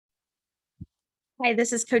Hi,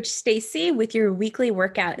 this is Coach Stacy with your weekly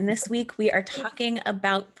workout. And this week we are talking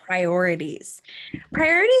about priorities.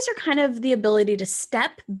 Priorities are kind of the ability to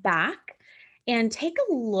step back and take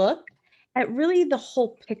a look at really the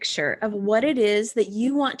whole picture of what it is that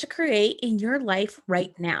you want to create in your life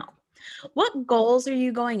right now. What goals are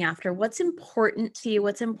you going after? What's important to you?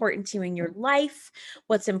 What's important to you in your life?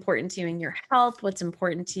 What's important to you in your health? What's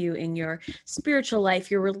important to you in your spiritual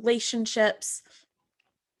life, your relationships?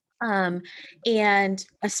 um, and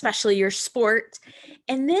especially your sport,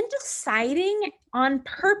 and then deciding on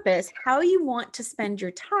purpose how you want to spend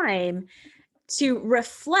your time to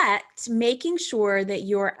reflect, making sure that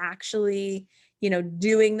you're actually,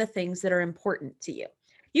 doing the things that are important to you.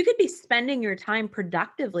 You could be spending your time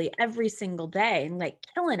productively every single day and like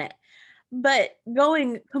killing it, but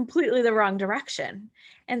going completely the wrong direction.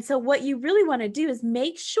 And so, what you really want to do is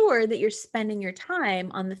make sure that you're spending your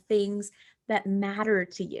time on the things that matter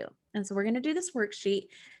to you. And so, we're going to do this worksheet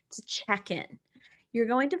to check in. You're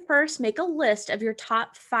going to first make a list of your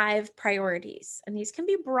top 5 priorities. And these can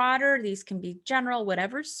be broader, these can be general,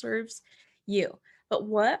 whatever serves you. But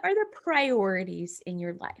what are the priorities in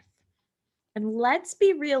your life? And let's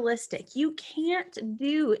be realistic. You can't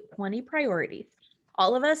do 20 priorities.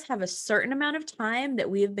 All of us have a certain amount of time that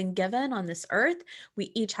we have been given on this earth. We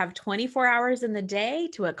each have 24 hours in the day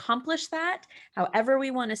to accomplish that, however we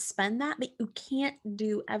want to spend that, but you can't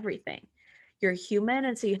do everything. You're human,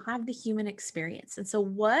 and so you have the human experience. And so,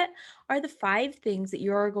 what are the 5 things that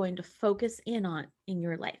you're going to focus in on in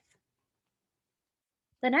your life?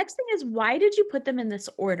 The next thing is, why did you put them in this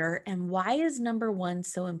order, and why is number 1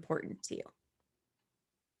 so important to you?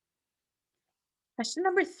 Question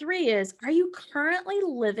number 3 is, are you currently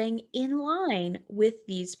living in line with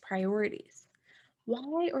these priorities?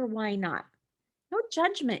 Why or why not? No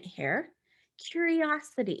judgment here.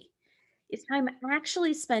 Curiosity. Is I'm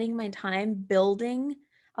actually spending my time building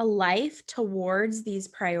a life towards these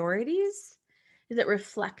priorities? Is it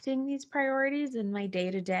reflecting these priorities in my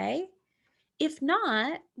day to day? If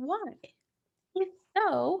not, why? If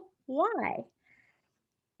so, why?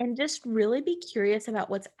 And just really be curious about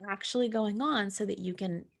what's actually going on so that you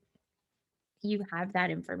have that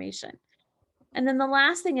information. And then the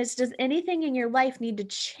last thing is, does anything in your life need to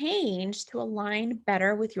change to align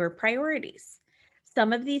better with your priorities?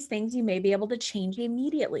 Some of these things you may be able to change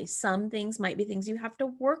immediately. Some things might be things you have to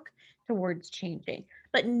work towards changing.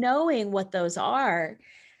 But knowing what those are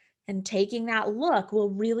and taking that look will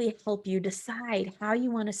really help you decide how you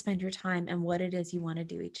want to spend your time and what it is you want to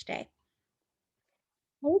do each day.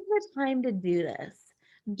 Take the time to do this.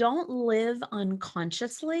 Don't live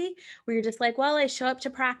unconsciously where you're just like, well, I show up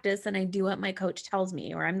to practice and I do what my coach tells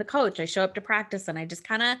me, or I'm the coach. I show up to practice and I just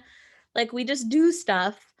kind of like we just do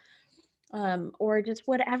stuff, or just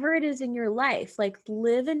whatever it is in your life. Like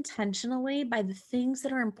live intentionally by the things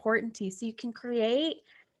that are important to you so you can create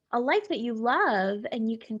a life that you love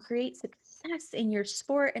and you can create success in your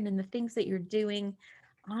sport and in the things that you're doing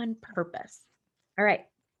on purpose. All right.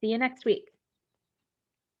 See you next week.